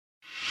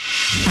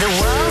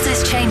The world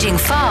is changing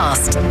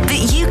fast,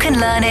 but you can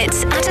learn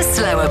it at a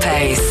slower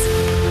pace.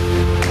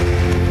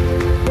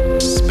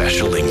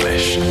 Special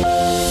English.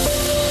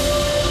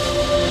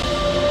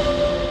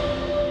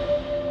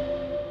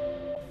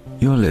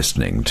 You're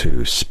listening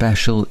to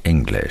Special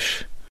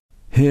English.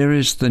 Here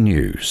is the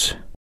news.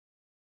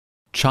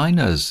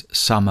 China's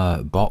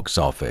summer box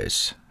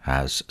office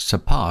has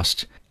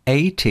surpassed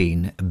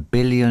 18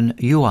 billion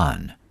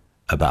yuan,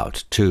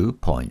 about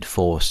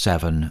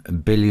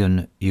 $2.47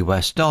 billion,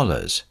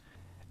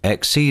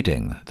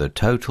 exceeding the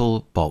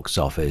total box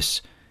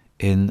office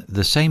in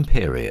the same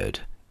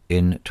period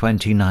in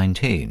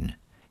 2019,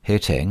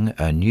 hitting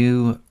a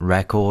new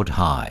record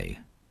high.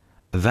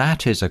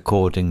 That is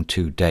according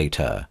to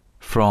data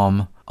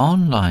from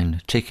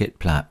online ticket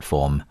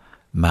platform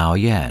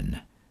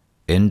Maoyan.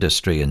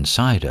 Industry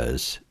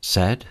insiders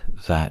said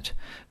that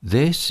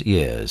this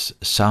year's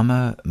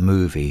summer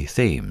movie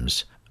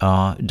themes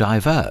are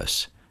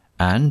diverse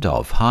and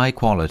of high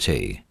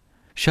quality,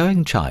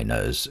 showing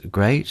China's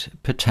great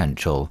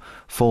potential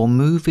for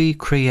movie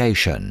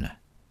creation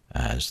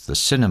as the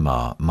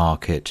cinema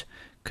market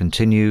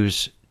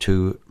continues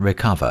to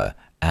recover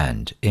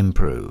and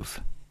improve.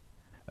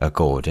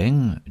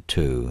 According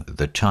to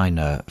the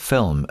China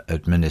Film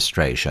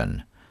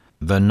Administration,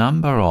 the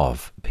number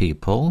of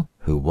people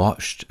who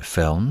watched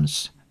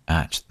films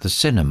at the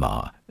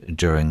cinema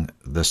during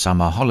the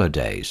summer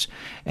holidays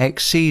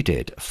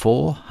exceeded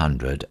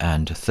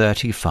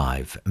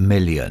 435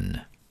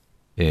 million.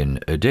 In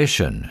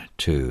addition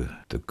to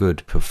the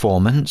good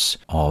performance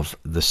of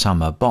the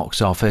summer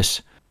box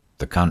office,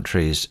 the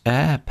country's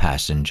air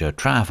passenger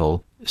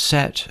travel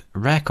set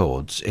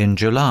records in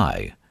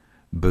July,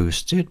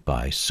 boosted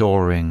by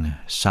soaring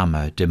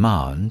summer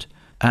demand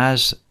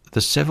as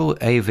the civil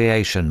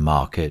aviation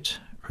market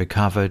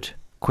recovered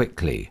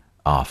quickly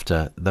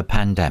after the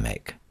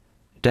pandemic.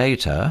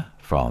 Data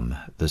from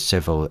the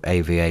Civil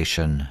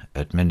Aviation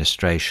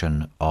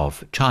Administration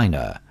of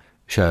China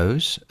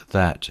shows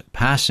that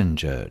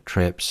passenger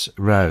trips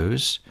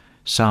rose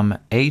some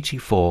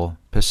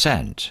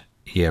 84%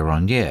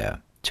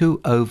 year-on-year to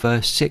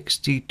over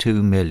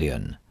 62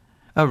 million,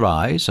 a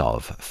rise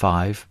of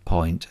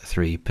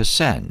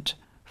 5.3%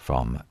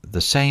 from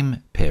the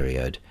same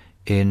period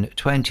in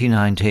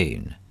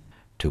 2019,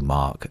 to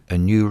mark a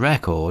new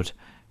record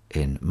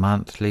in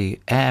monthly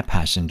air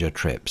passenger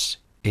trips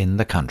in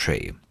the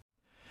country.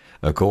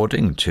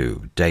 According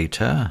to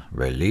data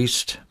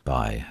released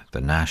by the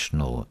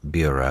National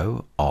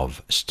Bureau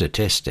of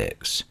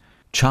Statistics,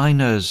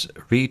 China's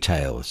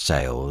retail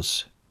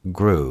sales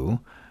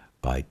grew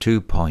by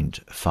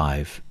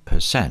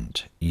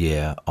 2.5%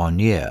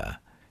 year-on-year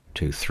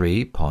to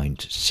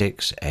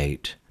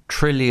 3.68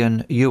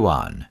 trillion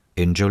yuan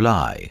in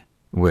July,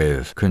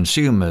 with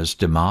consumers'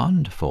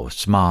 demand for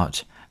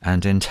smart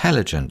and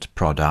intelligent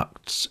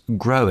products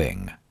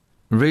growing.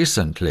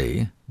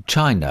 Recently,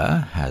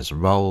 China has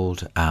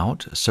rolled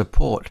out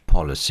support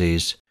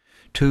policies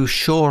to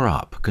shore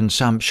up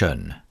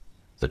consumption.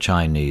 The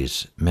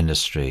Chinese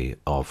Ministry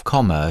of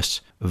Commerce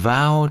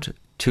vowed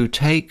to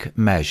take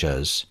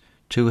measures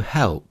to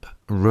help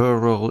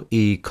rural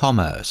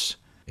e-commerce,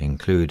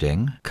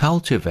 including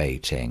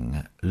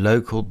cultivating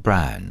local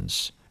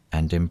brands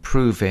and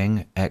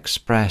improving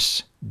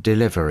express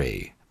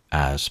delivery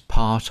as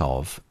part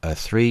of a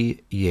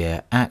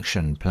 3-year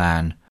action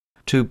plan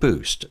to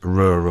boost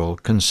rural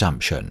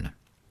consumption.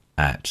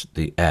 At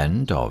the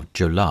end of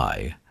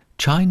July,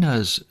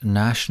 China's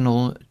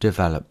National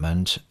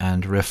Development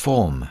and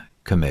Reform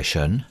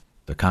Commission,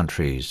 the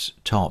country's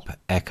top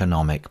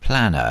economic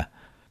planner,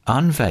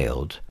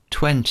 unveiled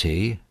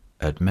 20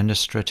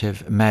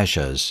 administrative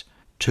measures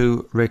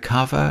to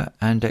recover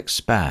and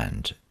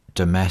expand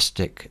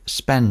domestic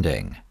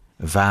spending,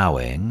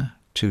 vowing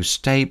to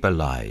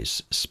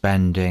stabilize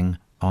spending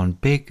on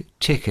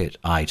big-ticket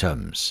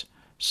items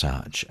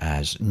such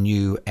as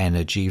new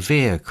energy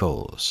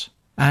vehicles,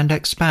 and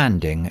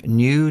expanding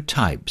new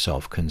types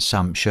of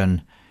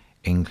consumption,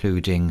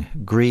 including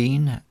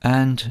green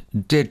and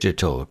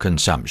digital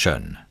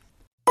consumption.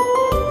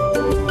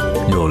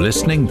 You're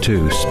listening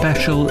to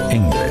Special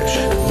English.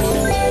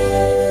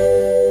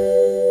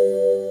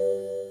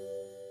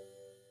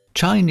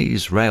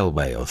 Chinese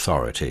railway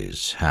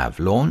authorities have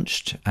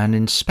launched an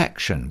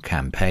inspection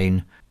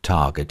campaign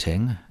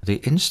targeting the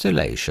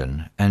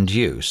installation and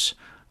use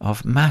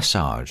of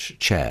massage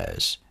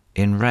chairs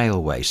in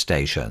railway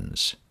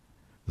stations.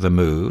 The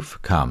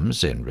move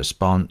comes in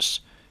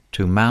response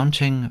to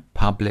mounting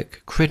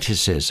public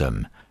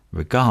criticism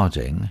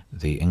regarding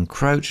the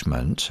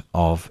encroachment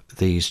of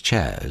these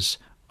chairs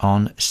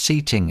on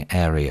seating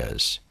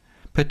areas,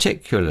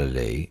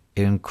 particularly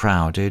in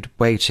crowded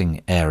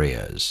waiting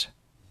areas.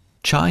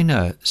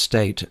 China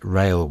State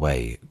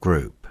Railway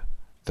Group,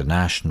 the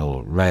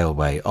national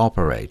railway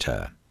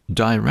operator,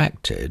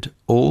 directed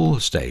all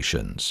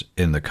stations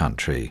in the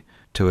country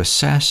to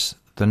assess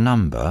the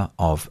number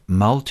of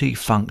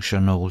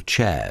multifunctional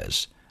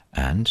chairs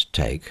and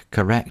take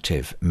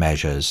corrective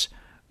measures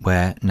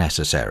where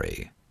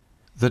necessary.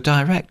 The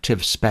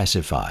directive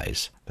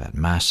specifies that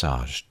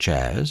massage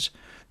chairs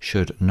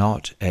should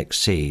not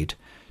exceed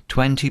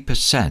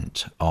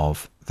 20%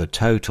 of the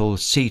total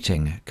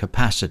seating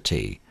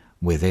capacity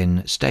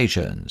within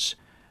stations,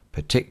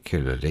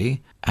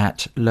 particularly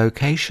at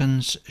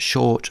locations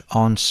short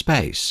on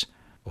space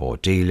or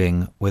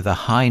dealing with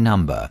a high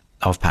number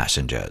of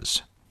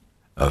passengers.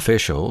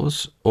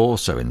 Officials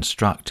also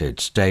instructed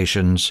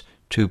stations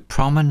to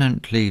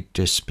prominently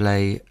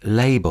display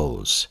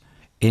labels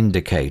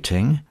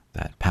indicating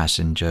that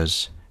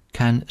passengers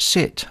can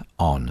sit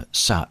on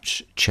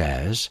such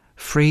chairs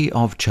free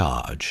of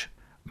charge,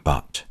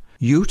 but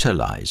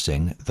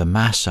utilizing the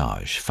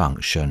massage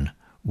function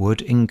would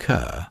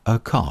incur a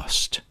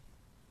cost.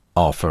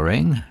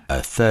 Offering a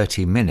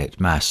 30-minute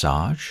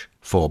massage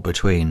for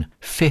between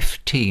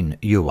 15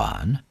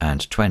 yuan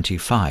and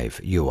 25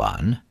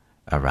 yuan,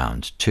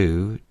 around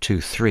 $2 to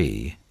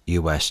 $3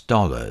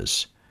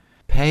 US,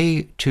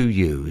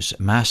 pay-to-use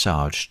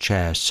massage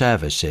chair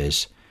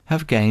services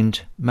have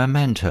gained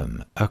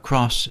momentum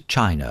across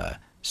China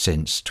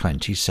since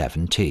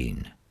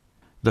 2017.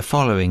 The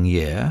following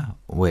year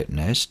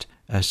witnessed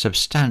a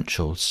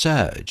substantial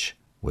surge,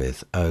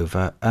 with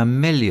over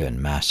 1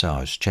 million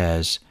massage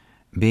chairs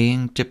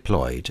being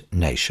deployed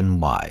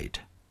nationwide.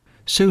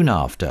 Soon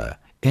after,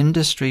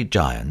 industry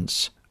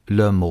giants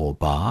Le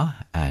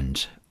Morbar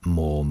and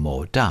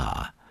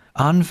Mormoda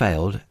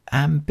unveiled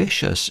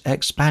ambitious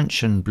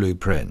expansion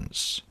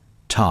blueprints,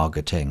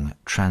 targeting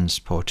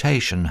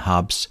transportation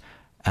hubs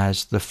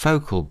as the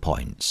focal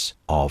points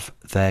of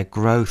their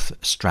growth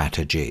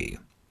strategy.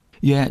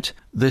 Yet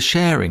the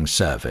sharing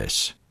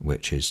service,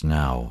 which is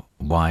now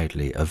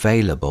widely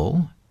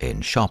available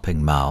in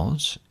shopping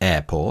malls,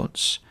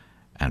 airports,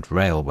 and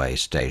railway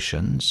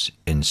stations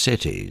in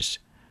cities,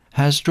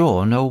 has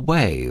drawn a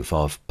wave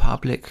of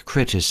public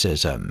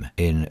criticism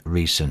in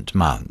recent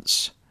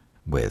months,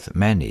 with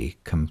many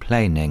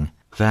complaining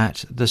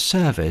that the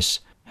service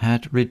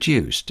had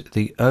reduced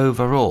the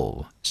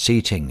overall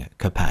seating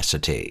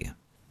capacity.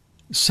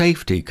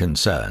 Safety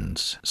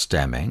concerns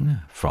stemming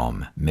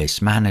from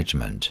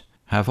mismanagement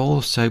have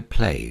also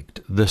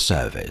plagued the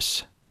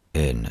service.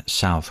 In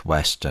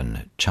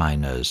southwestern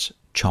China's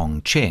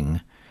Chongqing,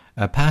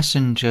 a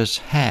passenger's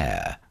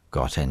hair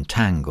got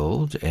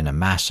entangled in a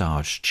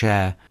massage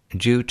chair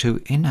due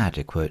to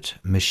inadequate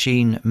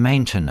machine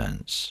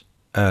maintenance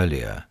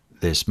earlier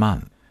this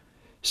month.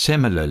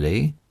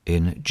 Similarly,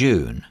 in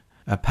June,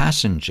 a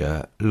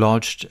passenger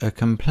lodged a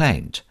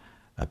complaint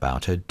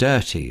about a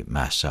dirty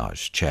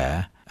massage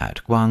chair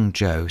at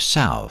Guangzhou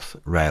South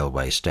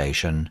Railway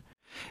Station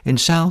in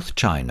South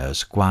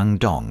China's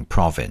Guangdong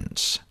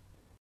province.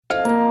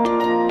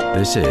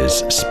 This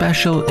is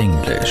Special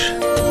English.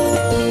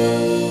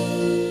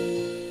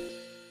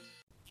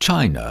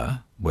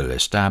 China will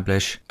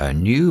establish a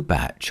new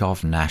batch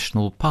of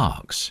national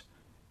parks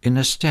in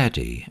a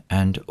steady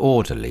and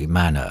orderly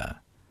manner.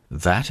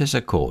 That is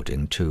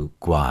according to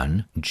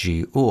Guan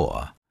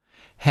Ji'ur,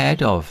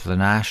 head of the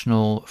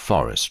National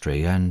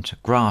Forestry and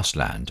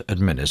Grassland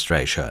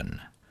Administration.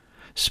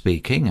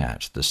 Speaking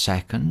at the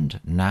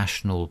second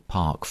National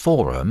Park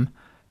Forum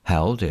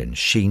held in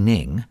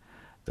Xining,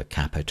 the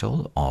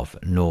capital of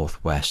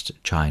northwest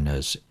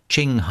China's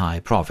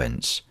Qinghai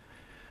province,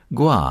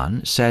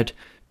 Guan said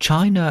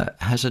China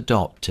has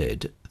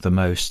adopted the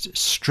most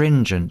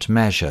stringent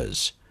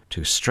measures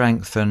to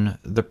strengthen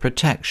the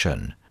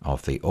protection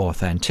of the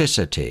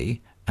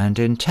authenticity and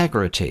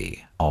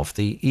integrity of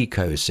the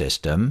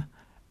ecosystem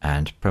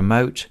and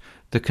promote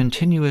the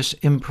continuous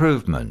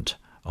improvement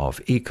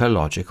of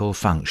ecological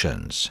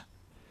functions.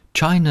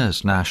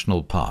 China's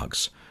national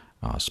parks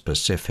are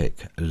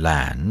specific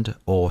land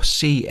or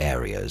sea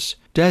areas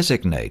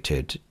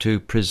designated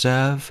to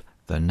preserve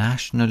the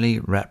nationally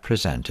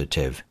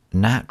representative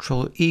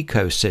natural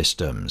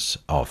ecosystems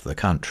of the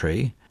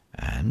country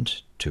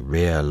and to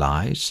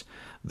realize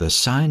the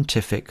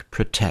scientific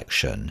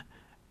protection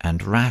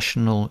and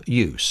rational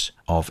use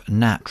of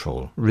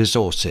natural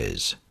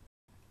resources.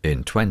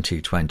 In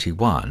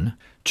 2021,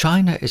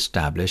 China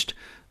established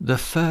the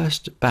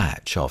first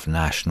batch of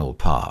national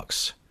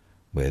parks,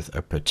 with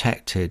a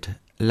protected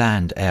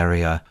land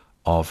area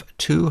of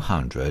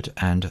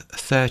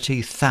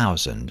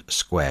 230,000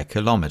 square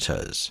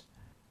kilometers.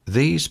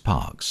 These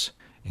parks,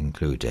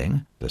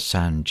 including the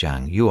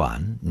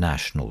Sanjiangyuan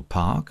National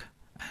Park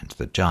and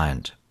the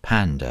giant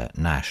Panda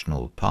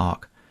National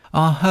Park,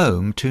 are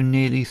home to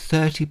nearly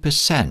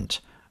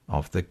 30%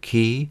 of the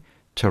key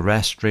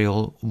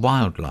terrestrial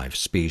wildlife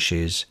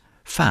species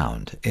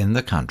found in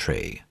the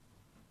country.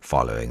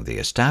 Following the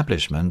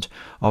establishment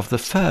of the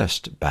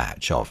first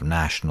batch of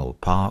national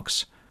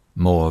parks,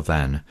 more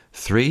than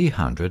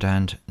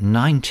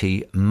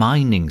 390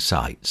 mining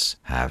sites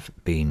have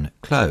been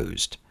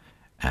closed,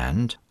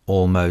 and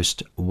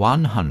almost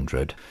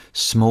 100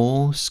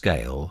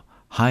 small-scale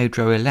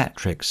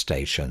hydroelectric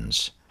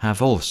stations have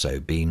also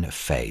been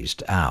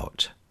phased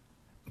out.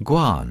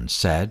 Guan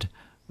said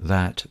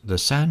that the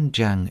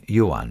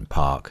Sanjiangyuan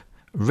Park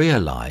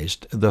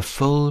realized the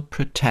full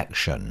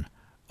protection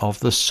of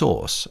the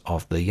source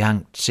of the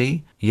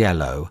Yangtze,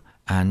 Yellow,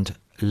 and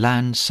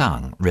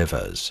Lansang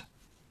rivers.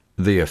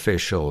 The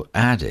official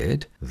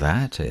added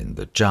that in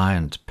the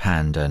giant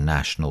panda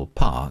national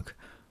park,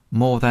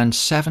 more than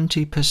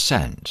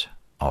 70%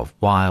 of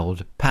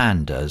wild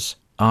pandas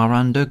are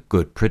under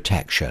good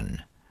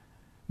protection.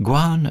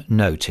 Guan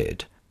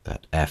noted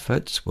that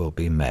efforts will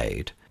be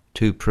made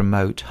to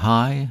promote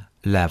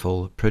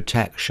high-level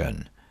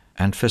protection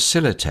and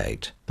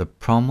facilitate the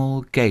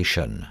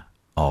promulgation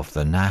of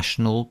the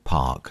national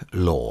park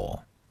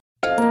law.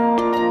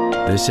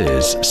 This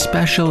is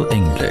Special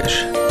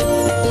English.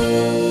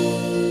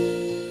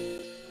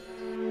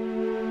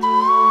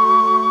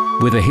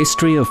 With a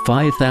history of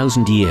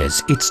 5,000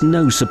 years, it's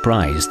no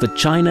surprise that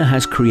China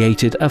has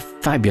created a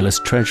fabulous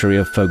treasury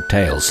of folk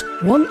tales.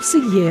 Once a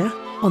year,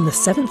 on the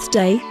 7th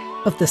day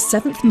of the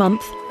 7th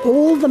month,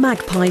 all the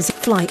magpies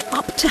fly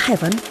up to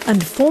heaven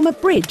and form a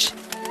bridge.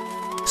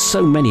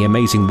 So many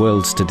amazing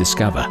worlds to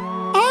discover.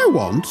 I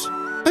want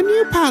a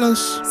new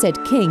palace,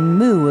 said King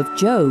Mu of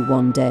Zhou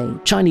one day.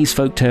 Chinese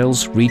folk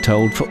tales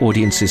retold for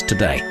audiences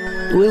today.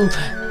 Will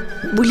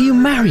you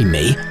marry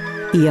me?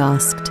 He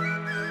asked.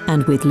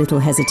 And with little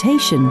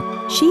hesitation,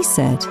 she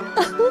said,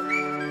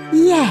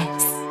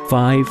 yes.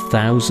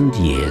 5,000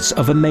 years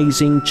of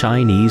amazing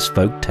Chinese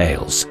folk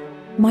tales.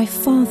 My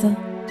father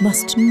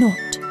must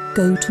not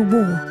go to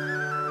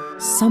war.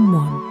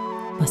 Someone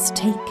must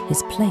take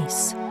his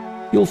place.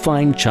 You'll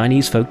find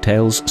Chinese Folk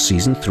Tales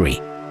Season 3,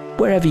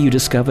 wherever you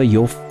discover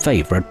your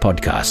favourite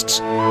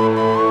podcasts.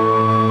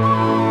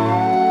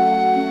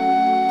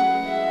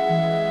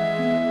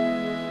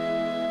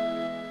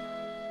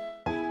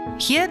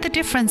 Hear the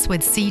difference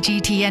with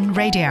CGTN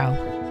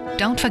Radio.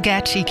 Don't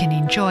forget you can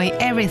enjoy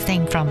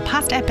everything from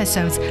past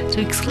episodes to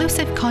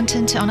exclusive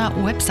content on our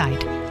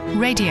website,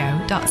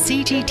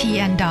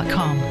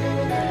 radio.cgtn.com.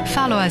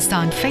 Follow us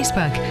on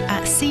Facebook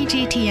at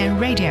CGTN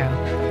Radio.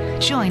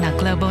 Join our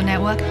global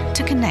network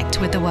to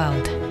connect with the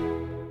world.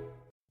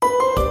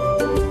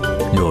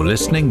 You're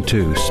listening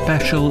to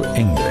Special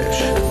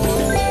English.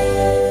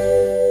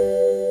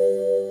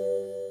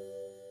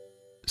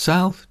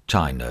 South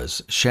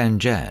China's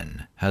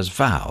Shenzhen has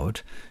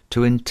vowed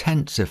to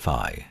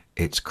intensify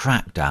its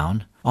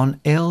crackdown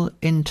on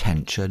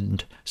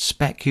ill-intentioned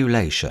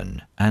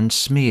speculation and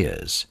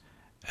smears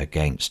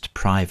against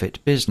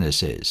private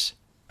businesses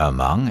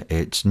among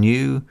its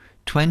new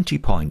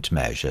 20-point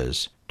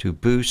measures to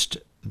boost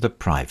the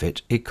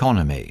private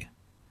economy.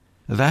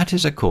 That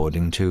is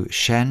according to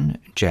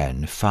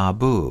Shenzhen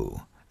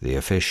Fabu, the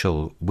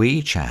official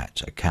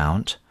WeChat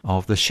account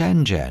of the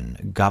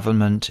Shenzhen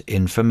Government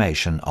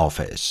Information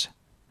Office.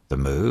 The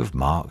move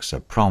marks a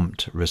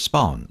prompt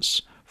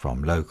response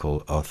from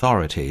local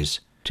authorities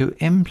to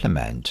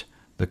implement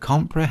the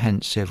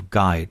comprehensive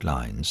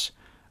guidelines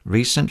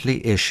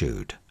recently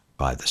issued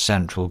by the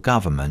central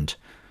government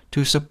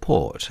to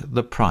support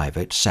the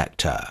private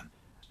sector.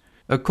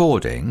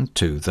 According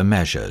to the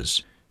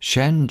measures,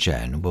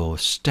 Shenzhen will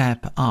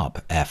step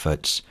up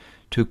efforts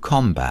to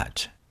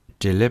combat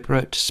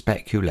deliberate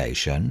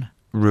speculation,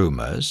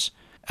 rumors,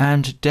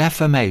 and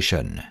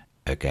defamation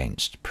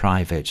against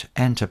private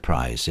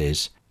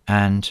enterprises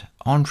and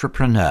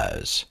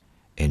entrepreneurs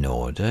in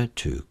order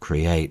to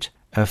create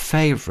a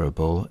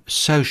favorable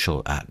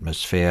social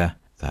atmosphere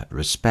that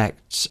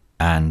respects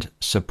and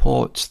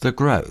supports the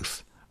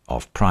growth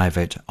of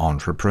private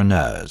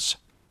entrepreneurs.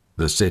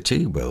 The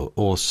city will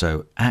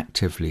also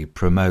actively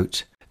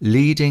promote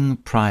leading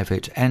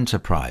private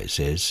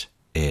enterprises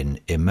in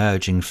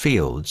emerging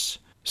fields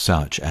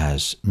such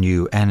as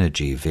new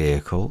energy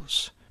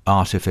vehicles,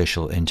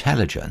 artificial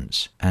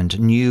intelligence, and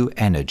new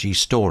energy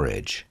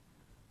storage.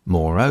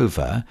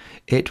 Moreover,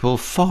 it will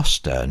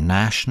foster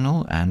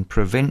national and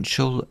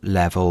provincial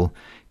level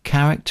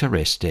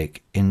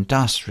characteristic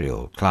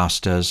industrial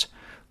clusters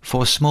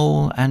for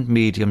small and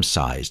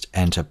medium-sized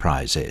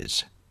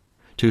enterprises.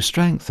 To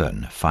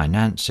strengthen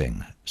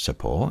financing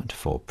support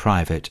for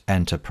private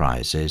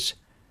enterprises,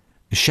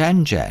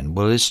 Shenzhen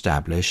will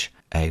establish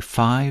a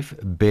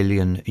 5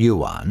 billion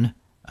yuan,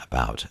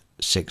 about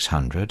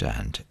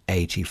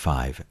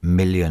 $685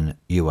 million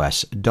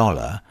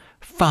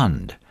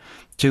fund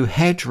to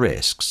hedge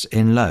risks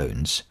in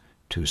loans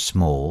to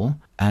small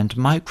and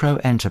micro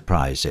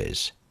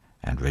enterprises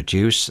and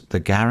reduce the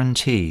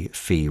guarantee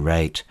fee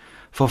rate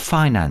for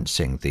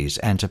financing these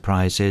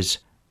enterprises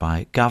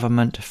by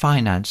government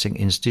financing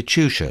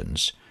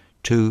institutions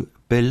to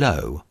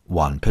below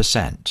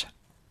 1%.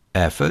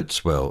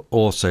 Efforts will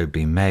also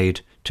be made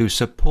to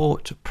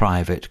support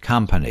private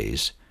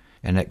companies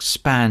in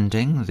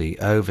expanding the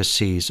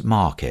overseas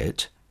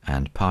market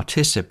and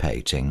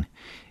participating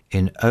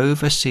in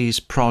overseas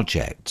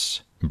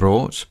projects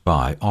brought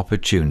by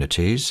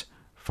opportunities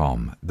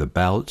from the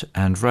Belt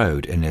and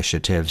Road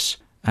Initiatives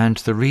and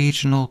the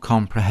Regional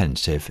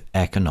Comprehensive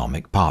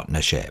Economic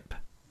Partnership.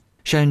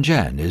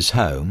 Shenzhen is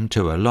home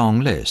to a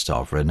long list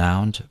of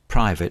renowned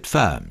private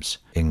firms,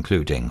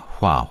 including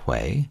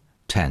Huawei,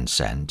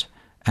 Tencent,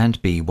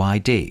 and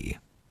BYD.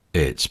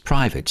 Its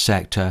private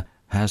sector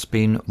has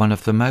been one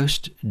of the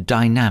most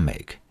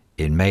dynamic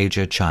in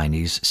major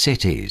Chinese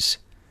cities,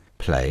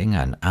 playing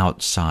an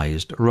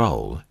outsized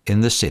role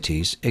in the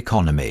city's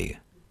economy.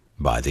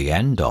 By the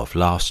end of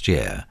last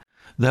year,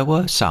 there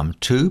were some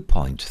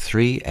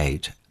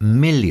 2.38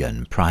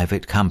 million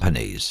private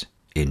companies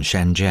in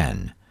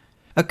Shenzhen,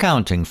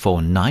 accounting for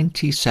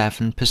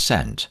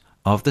 97%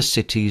 of the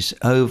city's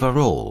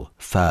overall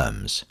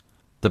firms.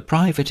 The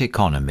private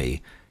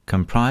economy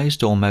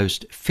comprised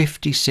almost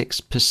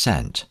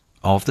 56%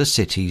 of the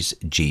city's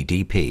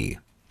GDP.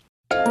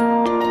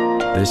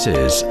 This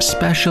is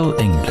Special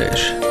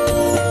English.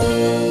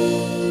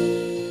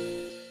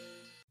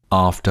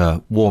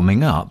 After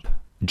warming up,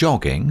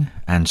 jogging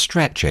and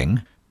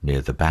stretching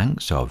near the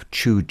banks of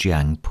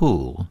Chujiang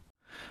Pool,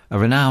 a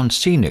renowned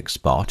scenic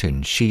spot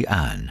in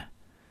Xi'an,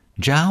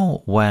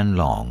 Zhao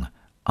Wenlong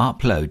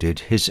uploaded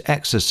his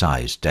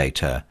exercise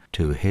data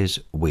to his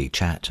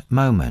WeChat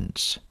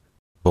Moments.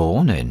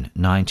 Born in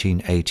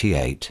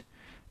 1988,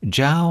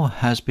 Zhao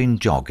has been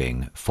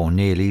jogging for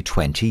nearly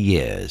 20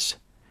 years.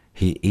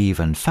 He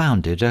even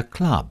founded a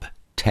club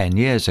 10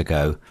 years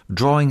ago,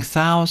 drawing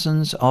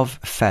thousands of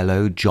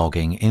fellow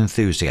jogging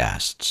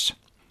enthusiasts.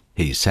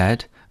 He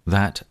said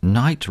that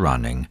night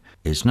running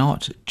is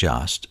not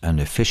just an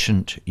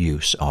efficient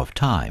use of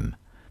time,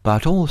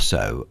 but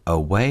also a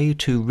way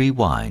to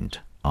rewind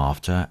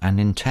after an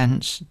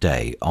intense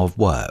day of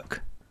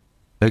work.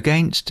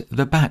 Against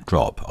the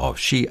backdrop of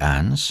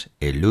Xi'an's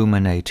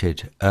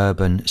illuminated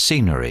urban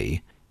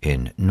scenery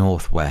in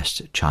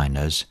northwest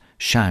China's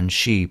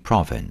Shanxi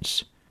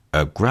province,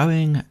 a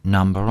growing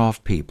number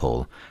of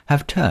people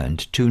have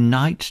turned to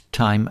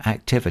nighttime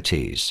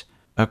activities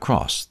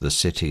across the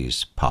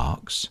city's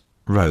parks,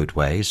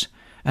 roadways,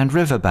 and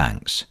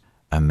riverbanks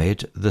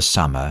amid the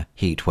summer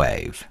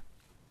heatwave.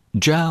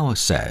 Zhao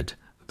said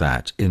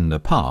that in the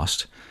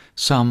past,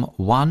 some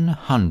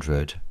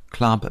 100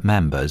 club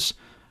members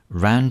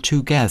ran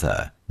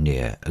together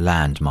near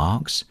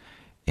landmarks,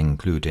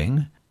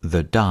 including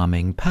the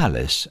Daming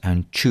Palace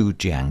and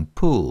Chujiang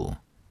Pool.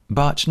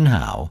 But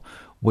now,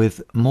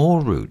 with more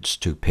routes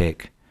to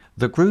pick,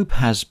 the group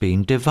has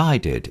been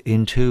divided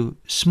into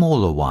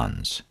smaller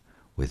ones,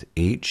 with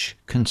each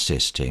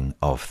consisting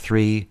of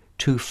 3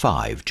 to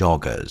 5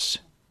 joggers.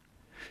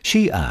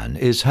 Xi'an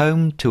is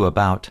home to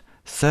about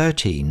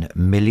 13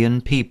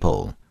 million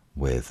people,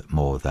 with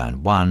more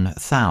than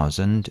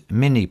 1,000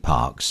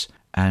 mini-parks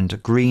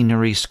and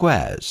greenery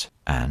squares,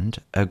 and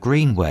a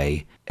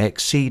greenway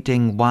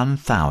exceeding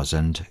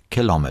 1,000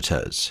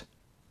 kilometers.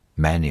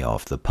 Many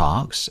of the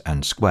parks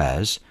and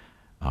squares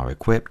are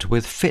equipped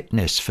with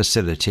fitness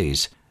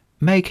facilities,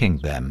 making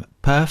them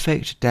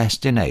perfect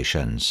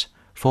destinations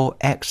for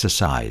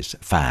exercise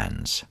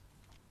fans.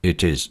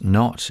 It is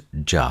not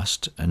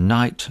just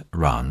night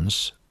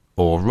runs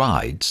or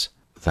rides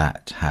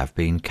that have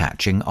been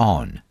catching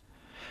on.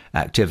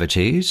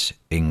 Activities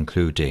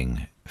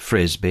including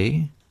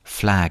frisbee,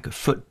 flag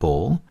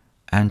football,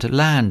 and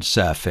land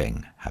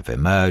surfing have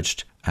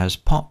emerged as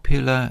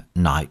popular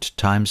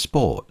nighttime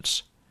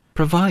sports,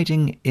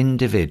 providing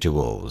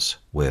individuals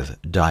with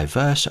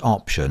diverse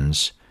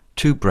options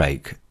to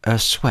break a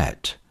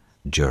sweat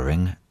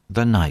during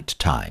the night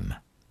time.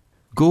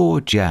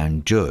 Guo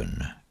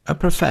Jianjun, a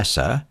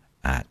professor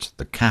at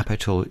the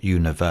Capital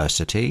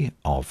University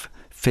of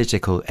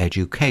Physical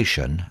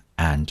Education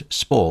and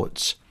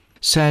Sports,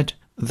 said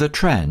the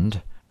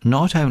trend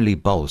not only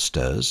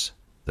bolsters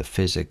the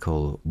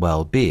physical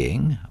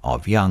well-being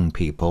of young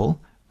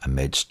people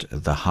amidst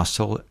the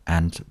hustle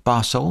and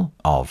bustle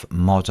of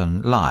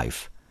modern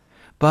life,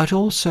 but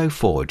also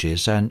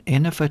forges an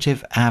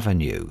innovative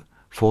avenue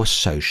for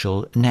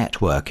social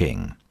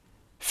networking.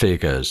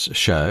 Figures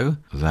show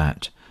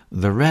that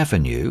the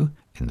revenue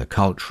in the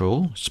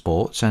cultural,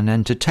 sports and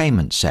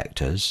entertainment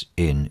sectors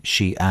in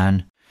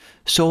Xi'an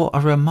saw a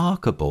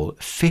remarkable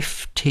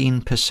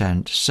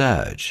 15%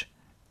 surge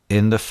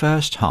in the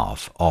first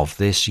half of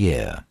this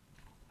year.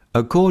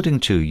 According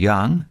to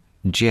Yang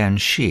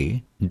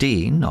Jianxi,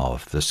 Dean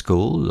of the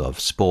School of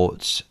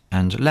Sports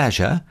and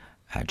Leisure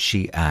at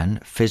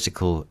Xi'an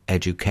Physical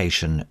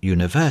Education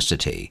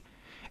University,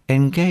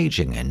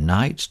 engaging in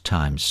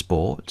nighttime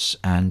sports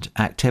and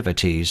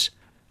activities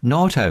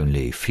not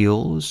only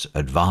fuels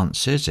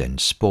advances in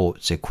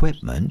sports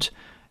equipment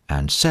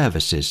and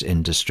services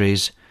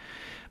industries,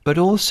 but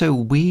also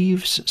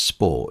weaves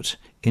sport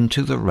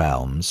into the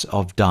realms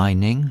of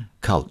dining,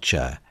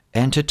 culture,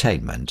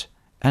 entertainment,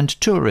 and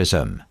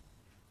tourism.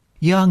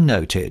 Young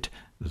noted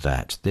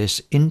that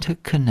this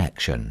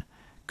interconnection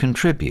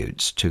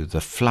contributes to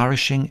the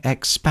flourishing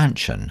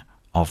expansion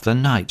of the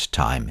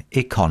nighttime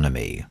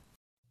economy.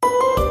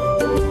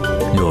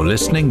 You're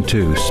listening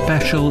to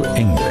Special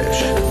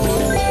English.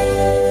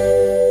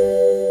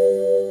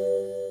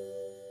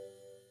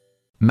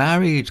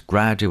 Married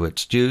graduate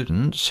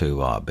students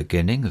who are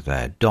beginning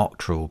their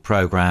doctoral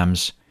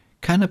programs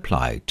can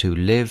apply to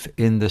live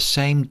in the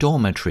same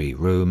dormitory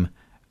room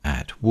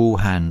at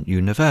Wuhan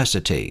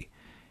University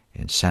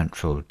in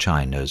central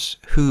China's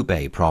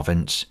Hubei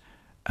province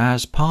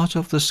as part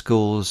of the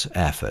school's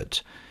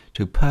effort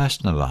to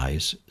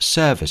personalize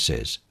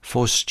services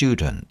for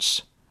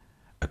students.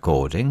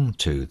 According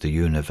to the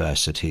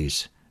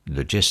university's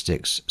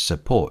Logistics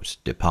Support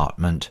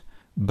Department,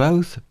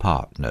 both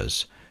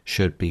partners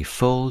should be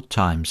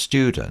full-time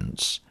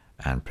students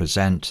and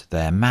present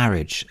their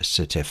marriage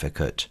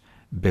certificate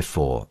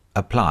before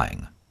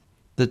applying.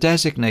 The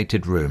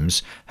designated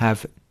rooms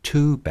have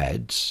 2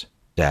 beds,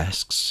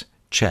 desks,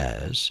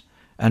 chairs,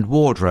 and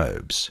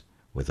wardrobes,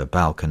 with a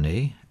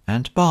balcony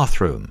and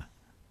bathroom.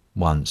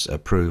 Once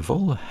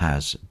approval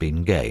has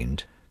been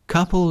gained,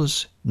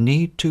 couples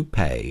need to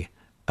pay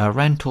a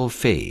rental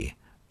fee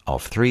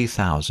of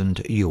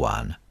 3,000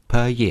 yuan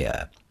per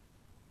year.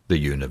 The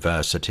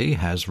university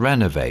has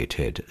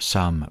renovated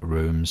some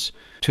rooms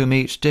to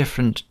meet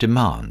different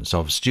demands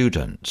of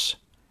students.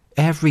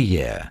 Every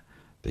year,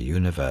 the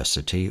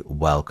university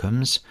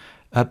welcomes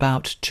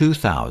about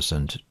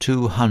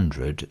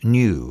 2,200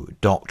 new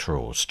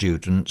doctoral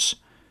students,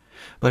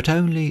 but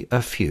only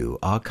a few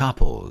are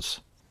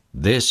couples.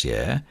 This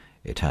year,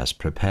 it has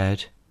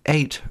prepared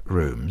 8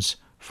 rooms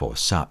for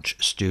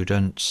such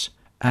students,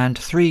 and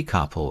 3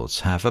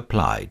 couples have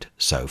applied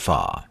so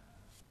far.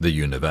 The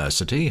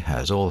university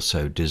has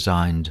also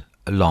designed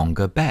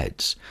longer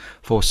beds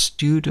for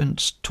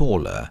students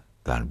taller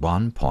than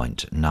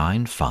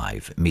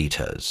 1.95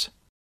 meters.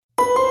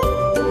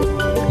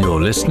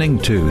 You're listening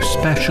to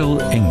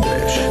Special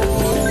English.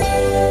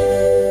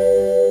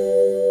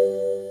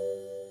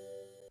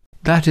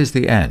 That is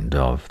the end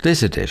of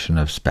this edition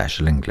of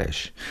Special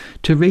English.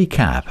 To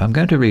recap, I'm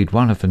going to read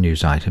one of the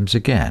news items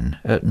again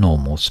at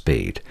normal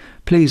speed.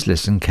 Please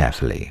listen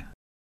carefully.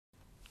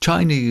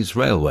 Chinese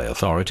railway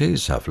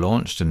authorities have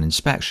launched an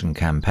inspection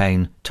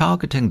campaign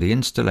targeting the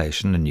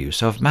installation and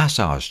use of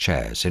massage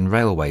chairs in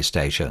railway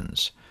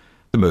stations.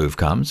 The move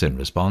comes in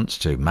response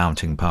to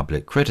mounting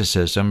public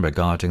criticism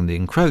regarding the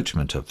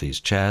encroachment of these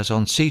chairs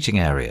on seating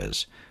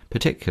areas,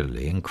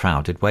 particularly in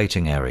crowded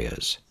waiting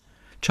areas.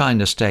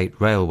 China State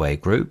Railway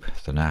Group,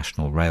 the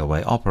national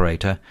railway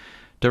operator,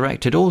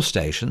 directed all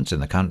stations in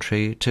the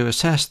country to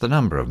assess the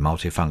number of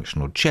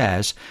multifunctional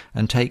chairs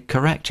and take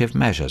corrective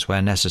measures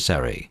where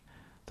necessary.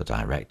 The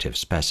directive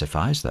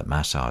specifies that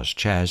massage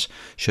chairs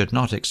should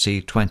not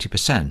exceed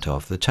 20%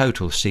 of the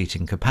total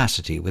seating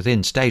capacity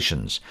within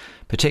stations,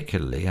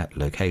 particularly at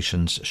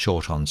locations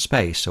short on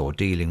space or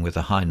dealing with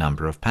a high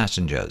number of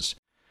passengers.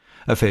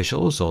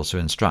 Officials also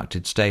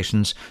instructed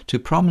stations to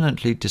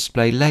prominently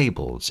display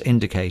labels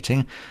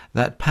indicating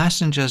that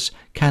passengers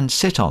can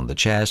sit on the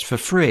chairs for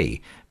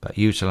free, but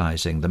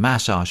utilizing the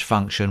massage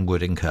function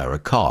would incur a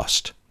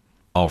cost.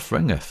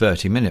 Offering a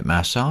 30-minute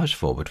massage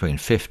for between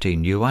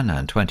 15 yuan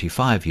and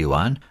 25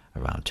 yuan,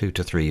 around $2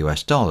 to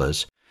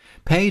 $3,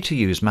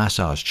 pay-to-use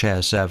massage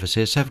chair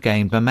services have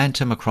gained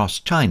momentum across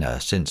China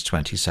since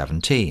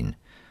 2017.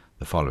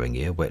 The following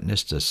year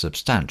witnessed a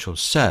substantial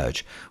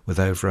surge, with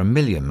over 1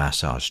 million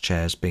massage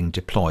chairs being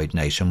deployed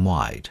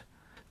nationwide.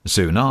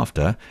 Soon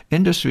after,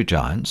 industry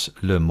giants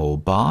Le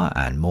Ba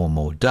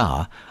and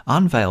Da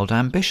unveiled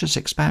ambitious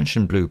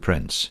expansion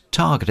blueprints,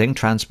 targeting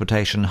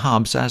transportation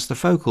hubs as the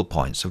focal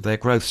points of their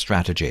growth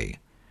strategy.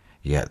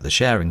 Yet the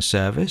sharing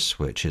service,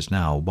 which is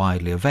now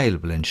widely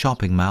available in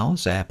shopping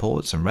malls,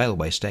 airports and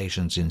railway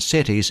stations in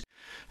cities,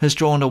 has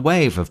drawn a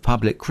wave of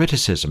public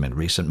criticism in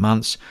recent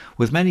months,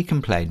 with many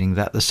complaining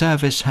that the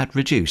service had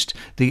reduced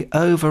the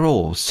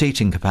overall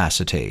seating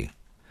capacity.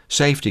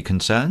 Safety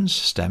concerns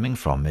stemming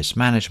from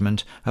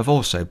mismanagement have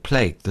also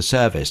plagued the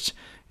service.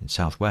 In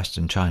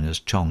southwestern China's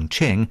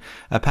Chongqing,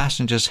 a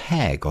passenger's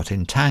hair got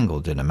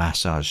entangled in a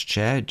massage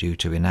chair due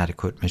to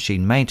inadequate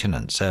machine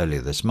maintenance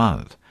earlier this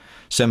month.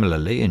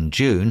 Similarly, in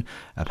June,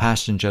 a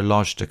passenger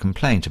lodged a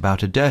complaint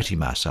about a dirty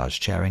massage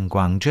chair in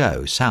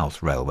Guangzhou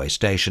South Railway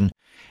Station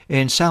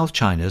in South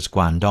China's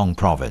Guangdong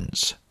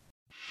province.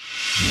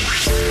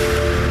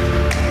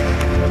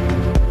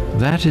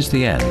 That is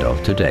the end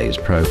of today's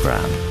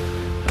program.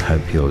 I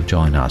hope you'll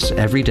join us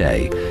every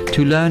day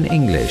to learn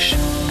English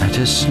at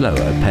a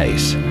slower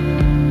pace.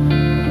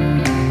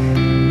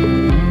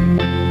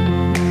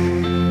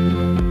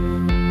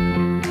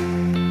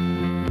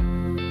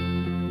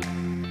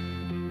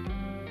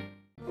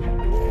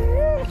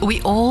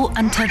 We all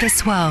enter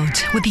this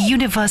world with the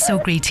universal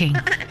greeting.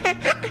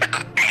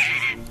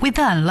 We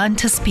then learn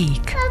to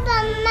speak.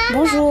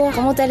 Bonjour,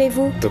 comment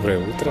allez-vous?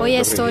 Hoy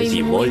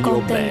estoy muy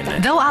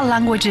contenta. Though our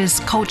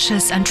languages,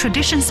 cultures, and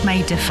traditions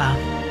may differ,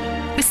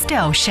 we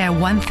still share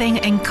one thing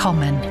in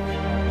common.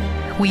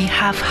 We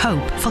have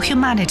hope for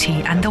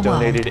humanity and the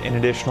world.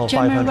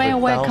 German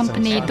railway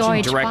company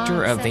Deutsche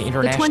Director of the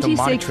International the 26th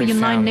Monetary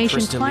United Fund,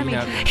 Nations Krista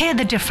Climate. Lena. Hear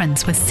the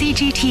difference with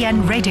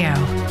CGTN Radio.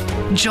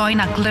 Join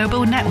our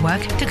global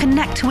network to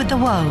connect with the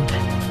world.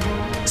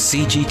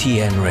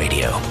 CGTN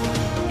Radio.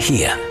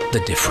 Hear the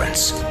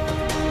difference.